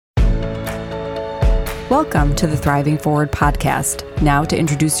Welcome to the Thriving Forward podcast. Now to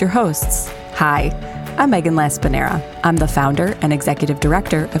introduce your hosts. Hi, I'm Megan Laspinera. I'm the founder and executive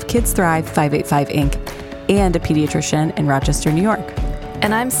director of Kids Thrive 585 Inc. and a pediatrician in Rochester, New York.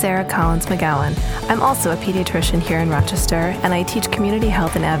 And I'm Sarah Collins McGowan. I'm also a pediatrician here in Rochester, and I teach community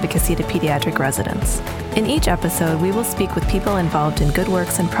health and advocacy to pediatric residents. In each episode, we will speak with people involved in good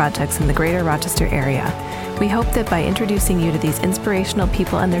works and projects in the greater Rochester area. We hope that by introducing you to these inspirational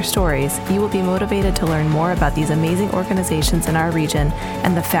people and their stories, you will be motivated to learn more about these amazing organizations in our region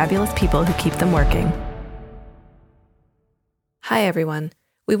and the fabulous people who keep them working. Hi, everyone.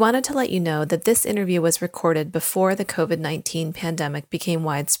 We wanted to let you know that this interview was recorded before the COVID-19 pandemic became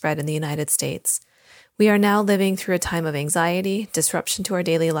widespread in the United States. We are now living through a time of anxiety, disruption to our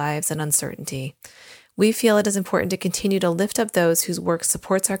daily lives, and uncertainty. We feel it is important to continue to lift up those whose work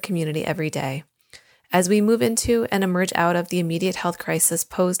supports our community every day. As we move into and emerge out of the immediate health crisis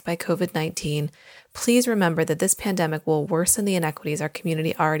posed by COVID-19, please remember that this pandemic will worsen the inequities our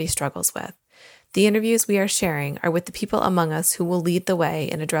community already struggles with. The interviews we are sharing are with the people among us who will lead the way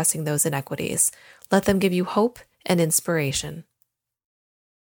in addressing those inequities. Let them give you hope and inspiration.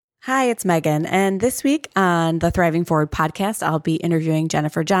 Hi, it's Megan, and this week on the Thriving Forward podcast, I'll be interviewing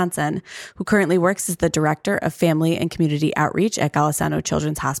Jennifer Johnson, who currently works as the Director of Family and Community Outreach at Golisano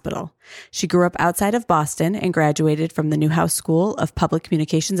Children's Hospital. She grew up outside of Boston and graduated from the Newhouse School of Public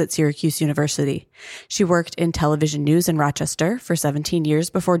Communications at Syracuse University. She worked in television news in Rochester for 17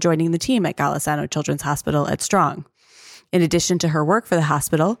 years before joining the team at Golisano Children's Hospital at Strong. In addition to her work for the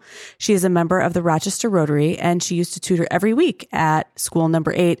hospital, she is a member of the Rochester Rotary, and she used to tutor every week at School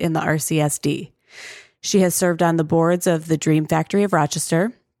Number 8 in the RCSD. She has served on the boards of the Dream Factory of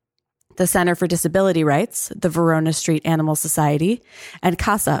Rochester, the Center for Disability Rights, the Verona Street Animal Society, and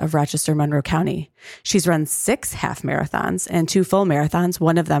CASA of Rochester, Monroe County. She's run 6 half marathons and 2 full marathons,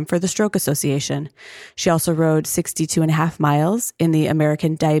 one of them for the Stroke Association. She also rode 62.5 miles in the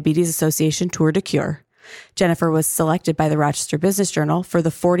American Diabetes Association Tour de Cure. Jennifer was selected by the Rochester Business Journal for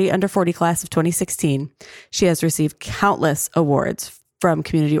the 40 under 40 class of 2016. She has received countless awards from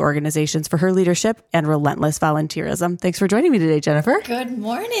community organizations for her leadership and relentless volunteerism. Thanks for joining me today, Jennifer. Good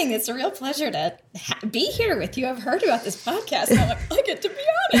morning. It's a real pleasure to be here with you. I've heard about this podcast, and I'm like, I get to be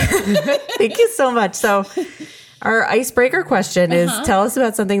on it. Thank you so much. So our icebreaker question is, tell us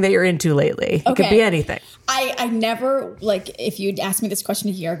about something that you're into lately. It could be anything. I never, if you'd asked me this question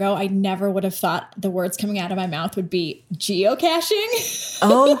a year ago, I never would have thought the words coming out of my mouth would be geocaching.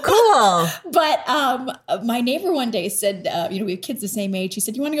 Oh, cool. But my neighbor one day said, we have kids the same age. He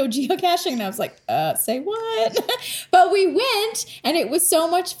said, you want to go geocaching? And I was like, say what? But we went, and it was so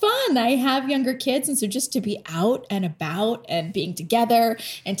much fun. I have younger kids, and so just to be out and about and being together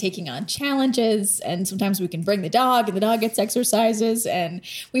and taking on challenges, and sometimes we can bring the dog, and the dog gets exercises, and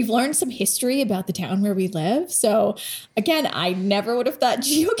we've learned some history about the town where we live. So again, I never would have thought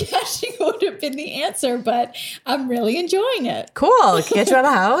geocaching would have been the answer, but I'm really enjoying it. Cool. Get you out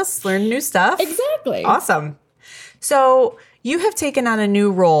of the house, learn new stuff. Exactly. Awesome. So you have taken on a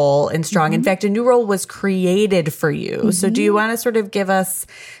new role in Strong. Mm-hmm. In fact, a new role was created for you. Mm-hmm. So do you want to sort of give us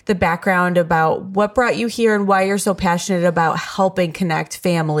the background about what brought you here and why you're so passionate about helping connect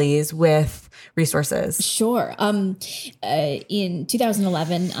families with resources? Sure. In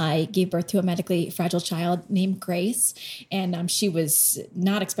 2011, I gave birth to a medically fragile child named Grace, and she was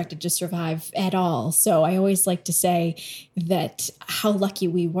not expected to survive at all. So I always like to say that how lucky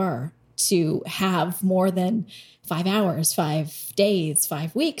we were to have more than 5 hours, 5 days,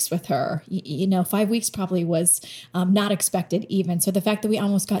 5 weeks with her. 5 weeks probably was not expected even. So the fact that we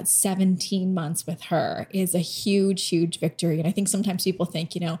almost got 17 months with her is a huge, huge victory. And I think sometimes people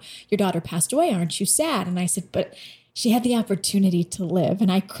think, your daughter passed away. Aren't you sad? And I said, but she had the opportunity to live.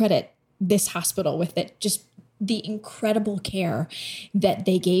 And I credit this hospital with it, just the incredible care that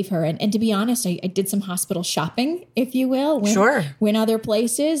they gave her. And to be honest, I did some hospital shopping, if you will. Went other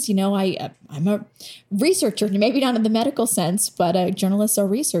places. I'm a researcher, maybe not in the medical sense, but journalists are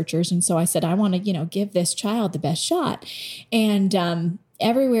researchers. And so I said, I want to, give this child the best shot. And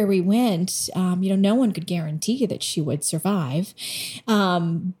everywhere we went, no one could guarantee that she would survive.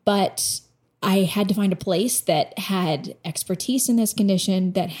 But I had to find a place that had expertise in this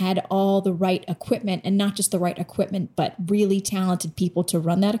condition, that had all the right equipment, and not just the right equipment, but really talented people to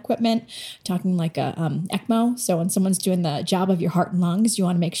run that equipment. Talking like a ECMO. So when someone's doing the job of your heart and lungs, you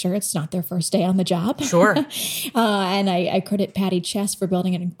want to make sure it's not their first day on the job. Sure. And I credit Patty Chess for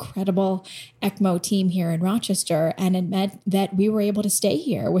building an incredible ECMO team here in Rochester. And it meant that we were able to stay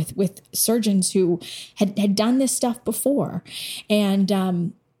here with surgeons who had done this stuff before.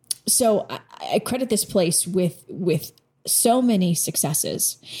 And so I credit this place with so many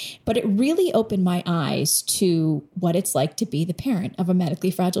successes, but it really opened my eyes to what it's like to be the parent of a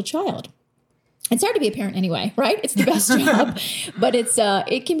medically fragile child. It's hard to be a parent anyway, right? It's the best job, but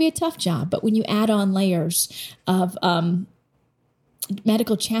it can be a tough job. But when you add on layers of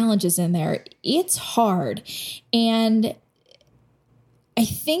medical challenges in there, it's hard. And I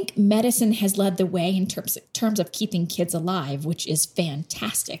think medicine has led the way in terms of keeping kids alive, which is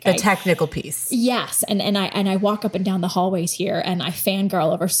fantastic. The technical piece. Yes. And I walk up and down the hallways here and I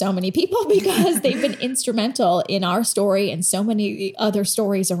fangirl over so many people because they've been instrumental in our story and so many other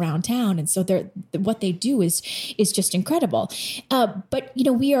stories around town. And so what they do is just incredible. But,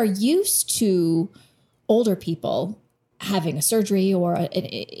 we are used to older people having a surgery or an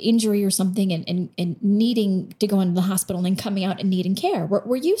injury or something and needing to go into the hospital and coming out and needing care.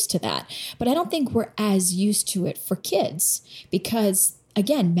 We're used to that. But I don't think we're as used to it for kids because,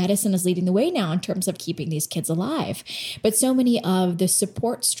 again, medicine is leading the way now in terms of keeping these kids alive. But so many of the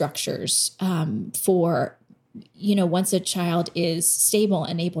support structures for once a child is stable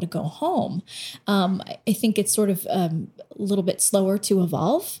and able to go home, I think it's sort of a little bit slower to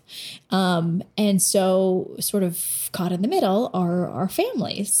evolve. And so sort of caught in the middle are our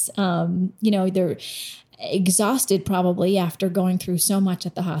families. They're exhausted probably after going through so much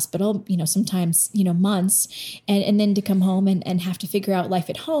at the hospital, sometimes, months, and then to come home and have to figure out life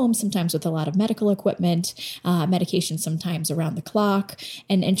at home, sometimes with a lot of medical equipment, medication, sometimes around the clock,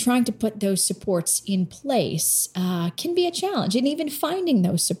 and trying to put those supports in place can be a challenge. And even finding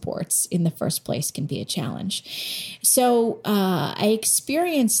those supports in the first place can be a challenge. So I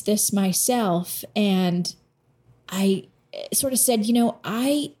experienced this myself and I sort of said,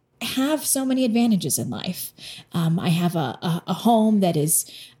 I have so many advantages in life. I have a home that is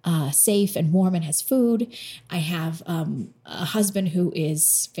safe and warm and has food. I have a husband who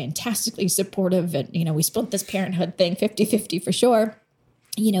is fantastically supportive. And, we split this parenthood thing 50-50 for sure.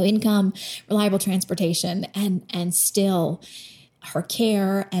 Income, reliable transportation, and still her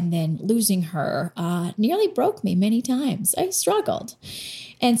care and then losing her nearly broke me many times. I struggled.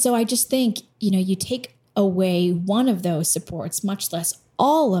 And so I just think, you take away one of those supports, much less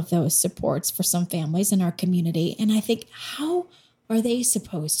all of those supports for some families in our community. And I think, how are they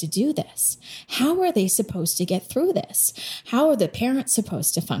supposed to do this? How are they supposed to get through this? How are the parents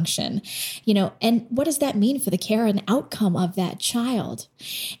supposed to function? And what does that mean for the care and outcome of that child?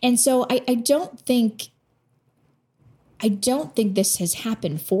 And so I don't think this has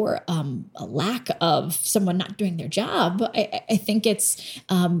happened for a lack of someone not doing their job. I think it's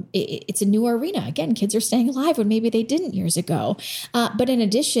a new arena. Again, kids are staying alive when maybe they didn't years ago. But in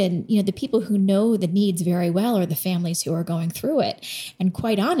addition, the people who know the needs very well are the families who are going through it. And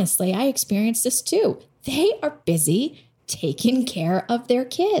quite honestly, I experienced this too. They are busy taking care of their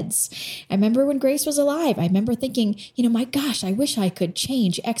kids. I remember when Grace was alive, I remember thinking, my gosh, I wish I could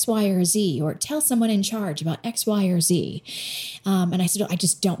change X, Y, or Z, or tell someone in charge about X, Y, or Z. And I said, I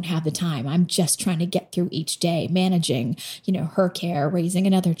just don't have the time. I'm just trying to get through each day, managing, her care, raising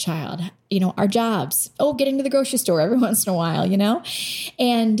another child, our jobs, getting to the grocery store every once in a while,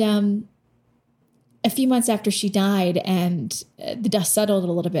 And a few months after she died and the dust settled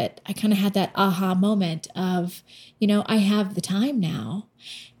a little bit, I kind of had that aha moment of, I have the time now,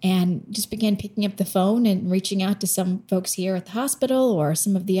 and just began picking up the phone and reaching out to some folks here at the hospital or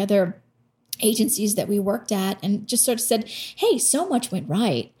some of the other agencies that we worked at, and just sort of said, hey, so much went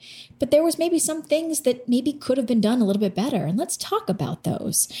right, but there was maybe some things that maybe could have been done a little bit better. And let's talk about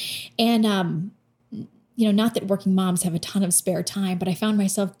those. And, not that working moms have a ton of spare time, but I found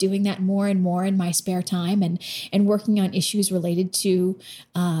myself doing that more and more in my spare time and working on issues related to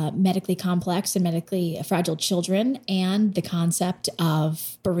medically complex and medically fragile children and the concept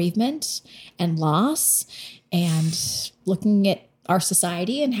of bereavement and loss, and looking at our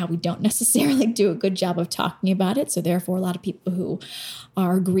society and how we don't necessarily do a good job of talking about it. So therefore, a lot of people who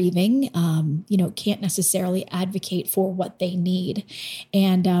are grieving, can't necessarily advocate for what they need.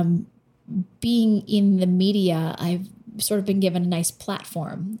 And being in the media, I've sort of been given a nice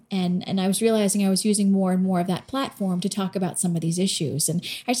platform. And I was realizing I was using more and more of that platform to talk about some of these issues. And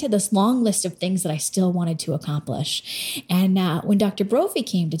I just had this long list of things that I still wanted to accomplish. And when Dr. Brophy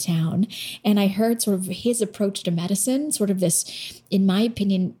came to town and I heard sort of his approach to medicine, sort of this, in my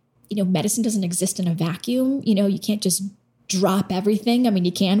opinion, medicine doesn't exist in a vacuum. You can't just drop everything. I mean,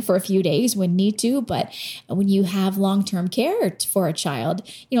 you can for a few days when need to, but when you have long-term care for a child,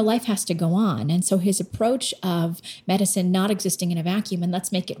 life has to go on. And so his approach of medicine not existing in a vacuum, and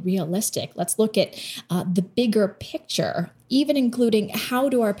let's make it realistic. Let's look at the bigger picture, even including how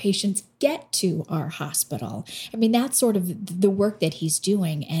do our patients get to our hospital? I mean, that's sort of the work that he's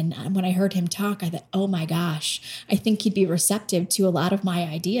doing. And when I heard him talk, I thought, oh my gosh, I think he'd be receptive to a lot of my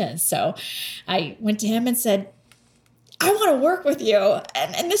ideas. So I went to him and said, I want to work with you,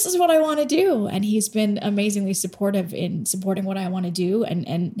 and this is what I want to do. And he's been amazingly supportive in supporting what I want to do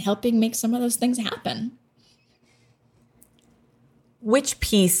and helping make some of those things happen. Which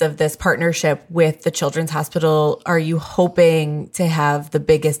piece of this partnership with the Children's Hospital are you hoping to have the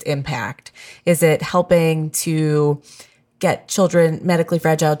biggest impact? Is it helping to get medically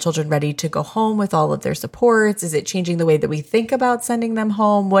fragile children ready to go home with all of their supports? Is it changing the way that we think about sending them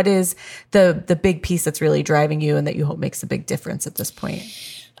home? What is the big piece that's really driving you and that you hope makes a big difference at this point?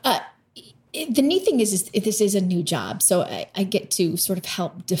 The neat thing is this is a new job, so I get to sort of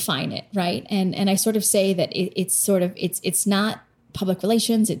help define it, right? And I sort of say that it's not public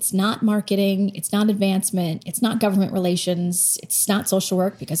relations, it's not marketing, it's not advancement, it's not government relations, it's not social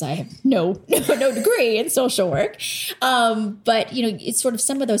work because I have no degree in social work. But it's sort of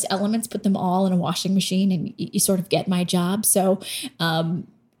some of those elements, put them all in a washing machine, and you sort of get my job. So,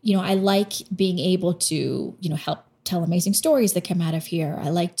 I like being able to help tell amazing stories that come out of here.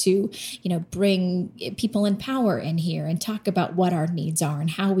 I like to, bring people in power in here and talk about what our needs are and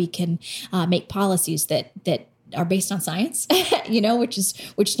how we can make policies that are based on science, which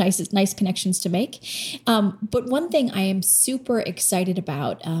is nice connections to make. But one thing I am super excited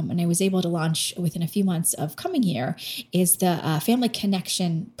about, and I was able to launch within a few months of coming here, is the Family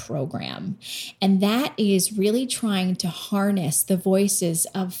Connection program. And that is really trying to harness the voices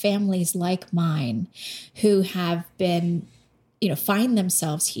of families like mine who have been, find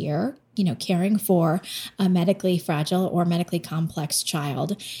themselves here, caring for a medically fragile or medically complex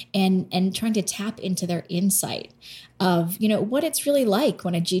child and trying to tap into their insight of, what it's really like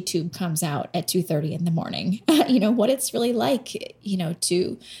when a G-tube comes out at 2:30 in the morning, what it's really like,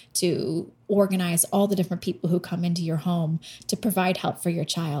 to organize all the different people who come into your home to provide help for your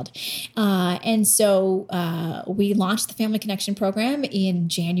child. And so we launched the Family Connection program in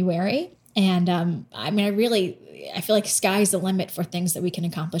January. And I feel like sky's the limit for things that we can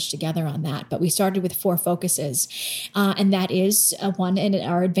accomplish together on that. But we started with 4 focuses, and that is one in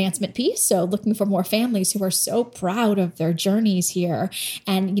our advancement piece. So looking for more families who are so proud of their journeys here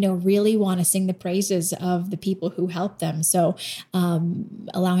and, really want to sing the praises of the people who help them. So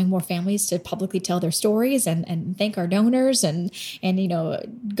allowing more families to publicly tell their stories and thank our donors and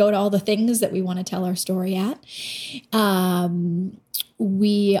go to all the things that we want to tell our story at.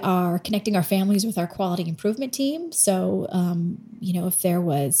 We are connecting our families with our quality improvement team. So, if there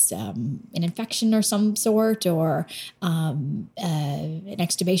was an infection or some sort or an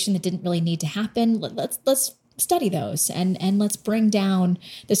extubation that didn't really need to happen, let's study those and let's bring down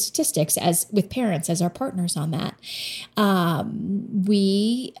the statistics with parents as our partners on that.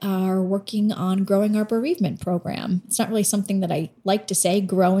 We are working on growing our bereavement program. It's not really something that I like to say,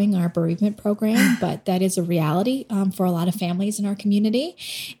 growing our bereavement program, but that is a reality for a lot of families in our community.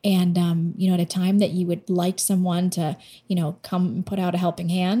 And, at a time that you would like someone to, come and put out a helping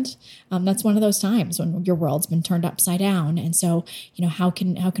hand, that's one of those times when your world's been turned upside down. And so, how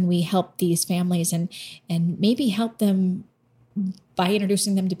can we help these families and maybe help them by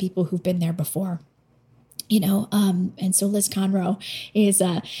introducing them to people who've been there before. And so Liz Conroe is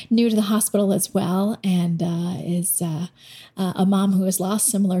new to the hospital as well and is a mom who is lost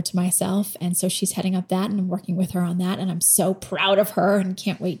similar to myself. And so she's heading up that and I'm working with her on that. And I'm so proud of her and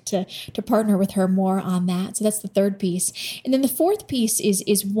can't wait to partner with her more on that. So that's the third piece. And then the fourth piece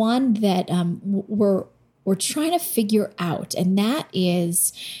is one that we're trying to figure out, and that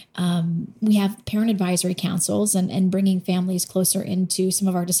is we have parent advisory councils and bringing families closer into some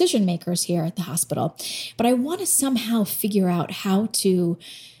of our decision makers here at the hospital. But I want to somehow figure out how to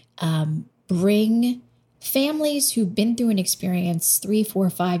bring families who've been through an experience 3, 4,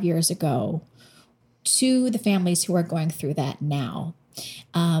 5 years ago to the families who are going through that now.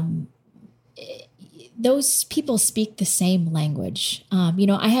 Those people speak the same language.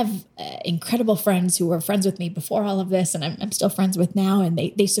 I have incredible friends who were friends with me before all of this, and I'm still friends with now, and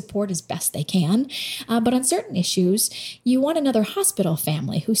they support as best they can. But on certain issues, you want another hospital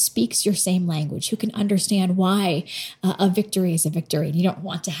family who speaks your same language, who can understand why a victory is a victory. And you don't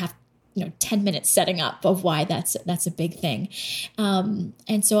want to have 10 minutes setting up of why that's a big thing.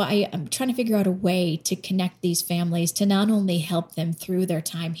 And so I'm trying to figure out a way to connect these families to not only help them through their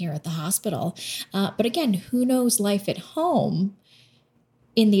time here at the hospital, but again, who knows life at home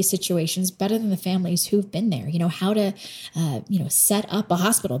in these situations better than the families who've been there, how to, set up a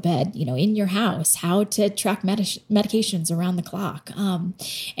hospital bed, in your house, how to track medications around the clock.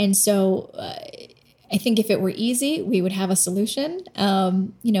 And so I think if it were easy, we would have a solution.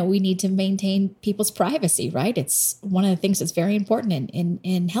 We need to maintain people's privacy, right? It's one of the things that's very important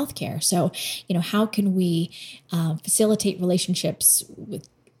in healthcare. So, how can we facilitate relationships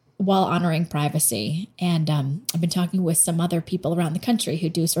while honoring privacy? And I've been talking with some other people around the country who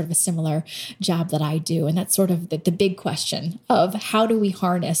do sort of a similar job that I do. And that's sort of the big question of how do we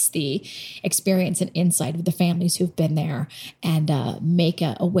harness the experience and insight of the families who've been there and make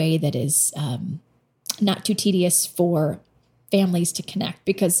a way that is not too tedious for families to connect,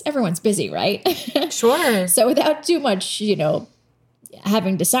 because everyone's busy, right? Sure. So without too much,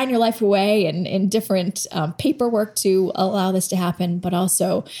 having to sign your life away and different paperwork to allow this to happen, but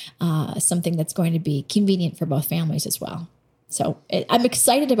also something that's going to be convenient for both families as well. So I'm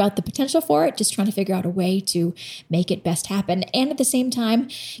excited about the potential for it, just trying to figure out a way to make it best happen. And at the same time,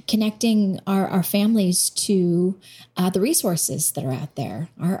 connecting our families to the resources that are out there.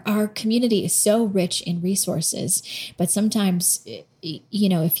 Our community is so rich in resources, but sometimes,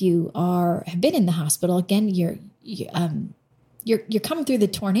 if you have been in the hospital, again, you're coming through the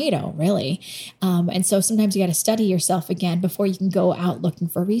tornado, really. And so sometimes you got to study yourself again before you can go out looking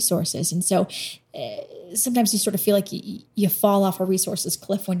for resources. And so sometimes you sort of feel like you fall off a resources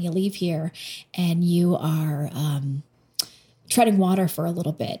cliff when you leave here and you are treading water for a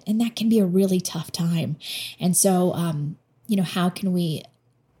little bit. And that can be a really tough time. And so, how can we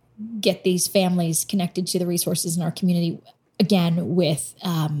get these families connected to the resources in our community, again, with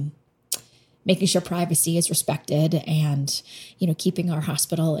making sure privacy is respected and, keeping our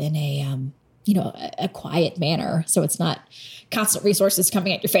hospital in a quiet manner. So it's not constant resources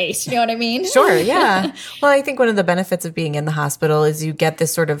coming at your face. You know what I mean? Sure. Yeah. Well, I think one of the benefits of being in the hospital is you get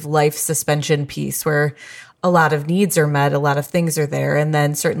this sort of life suspension piece where a lot of needs are met, a lot of things are there. And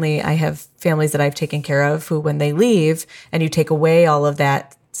then certainly I have families that I've taken care of who, when they leave and you take away all of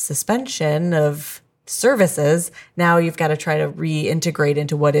that suspension of services, now you've got to try to reintegrate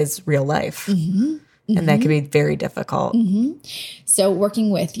into what is real life. Mm-hmm. And that can be very difficult. Mm-hmm. So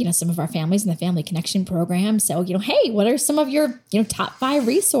working with, some of our families in the Family Connection program. So, hey, what are some of your, top 5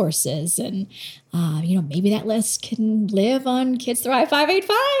 resources? And, maybe that list can live on Kids Thrive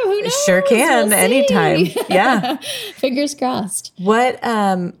 585. Who knows? Sure can. We'll anytime. Yeah. Fingers crossed. What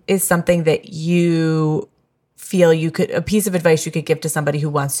is something that you feel a piece of advice you could give to somebody who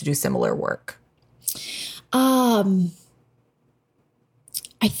wants to do similar work?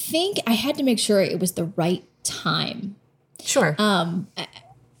 I think I had to make sure it was the right time. Sure.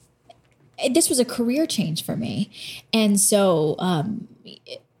 This was a career change for me. And so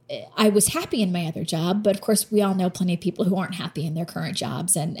I was happy in my other job, but of course we all know plenty of people who aren't happy in their current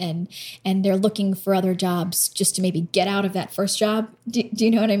jobs and they're looking for other jobs just to maybe get out of that first job. Do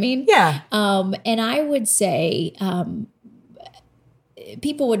you know what I mean? Yeah. And I would say,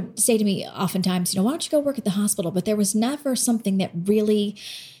 people would say to me oftentimes, why don't you go work at the hospital? But there was never something that really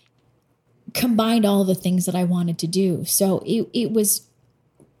combined all the things that I wanted to do. So it was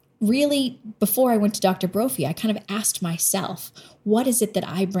really, before I went to Dr. Brophy, I kind of asked myself, what is it that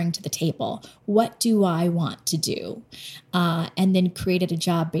I bring to the table? What do I want to do? And then created a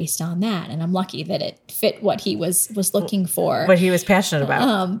job based on that. And I'm lucky that it fit what he was looking for. What he was passionate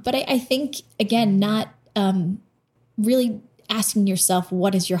about. But I think, again, not really asking yourself,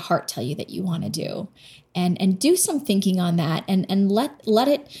 what does your heart tell you that you want to do? And do some thinking on that and let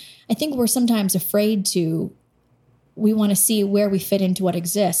it, I think we're sometimes afraid to, we want to see where we fit into what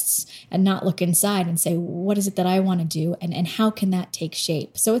exists and not look inside and say, what is it that I want to do? And how can that take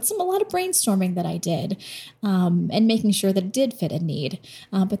shape? So it's a lot of brainstorming that I did and making sure that it did fit a need.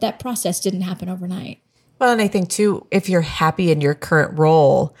 But that process didn't happen overnight. Well, and I think, too, if you're happy in your current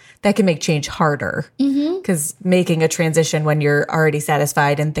role, that can make change harder. Because making a transition when you're already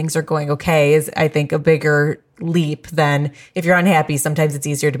satisfied and things are going okay is, I think, a bigger leap than if you're unhappy. Sometimes it's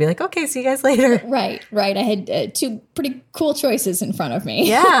easier to be like, okay, see you guys later. Right. I had 2 pretty cool choices in front of me.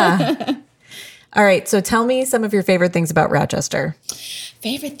 Yeah. All right. So tell me some of your favorite things about Rochester.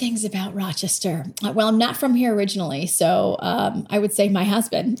 Favorite things about Rochester. Well, I'm not from here originally, so I would say my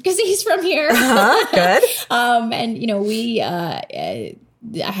husband, because he's from here. Good. And,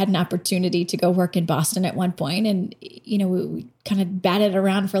 I had an opportunity to go work in Boston at one point, and, we kind of batted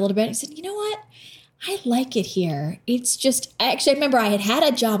around for a little bit. I said, you know what? I like it here. It's just, actually, I remember I had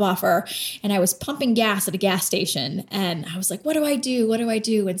a job offer and I was pumping gas at a gas station and I was like, what do I do? What do I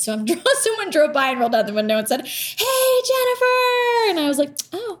do? And so someone drove by and rolled out the window and said, hey, Jennifer. And I was like,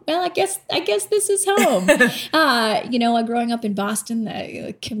 oh, well, I guess this is home. Growing up in Boston,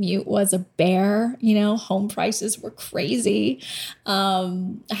 the commute was a bear. Home prices were crazy.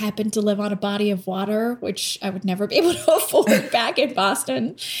 I happened to live on a body of water, which I would never be able to afford back in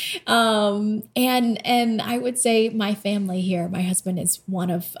Boston. And I would say my family here, my husband is one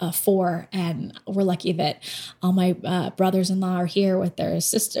of 4, and we're lucky that all my brothers-in-law are here with their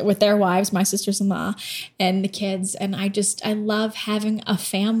wives, my sisters-in-law, and the kids. And I love having a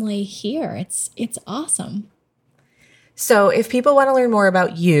family here. It's awesome. So if people want to learn more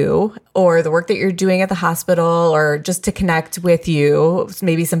about you or the work that you're doing at the hospital or just to connect with you,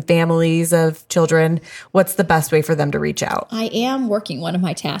 maybe some families of children, what's the best way for them to reach out? I am working. One of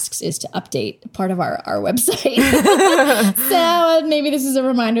my tasks is to update part of our website. So maybe this is a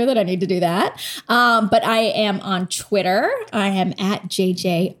reminder that I need to do that. But I am on Twitter. I am at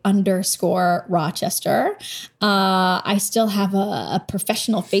JJ_Rochester. I still have a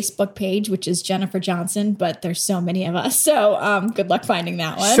professional Facebook page, which is Jennifer Johnson, but there's so many of us. So good luck finding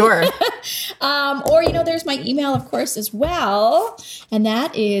that one. Sure. Or, there's my email, of course, as well. And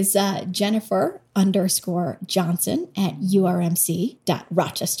that is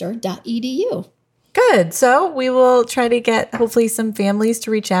Jennifer_Johnson@urmc.rochester.edu. Good. So we will try to get hopefully some families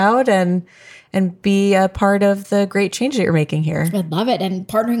to reach out and be a part of the great change that you're making here. I'd love it. And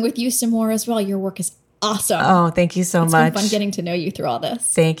partnering with you some more as well. Your work is awesome. Oh, thank you so much. It's been fun getting to know you through all this.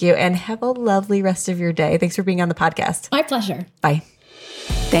 Thank you. And have a lovely rest of your day. Thanks for being on the podcast. My pleasure. Bye.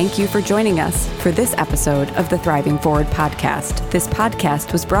 Thank you for joining us for this episode of the Thriving Forward podcast. This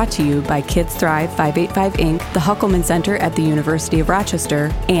podcast was brought to you by Kids Thrive 585 Inc., the Huckelman Center at the University of Rochester,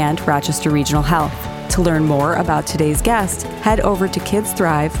 and Rochester Regional Health. To learn more about today's guest, head over to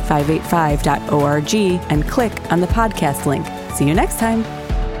kidsthrive585.org and click on the podcast link. See you next time.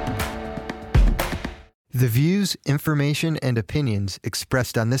 The views, information, and opinions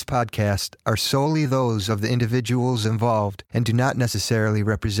expressed on this podcast are solely those of the individuals involved and do not necessarily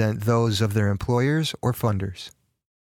represent those of their employers or funders.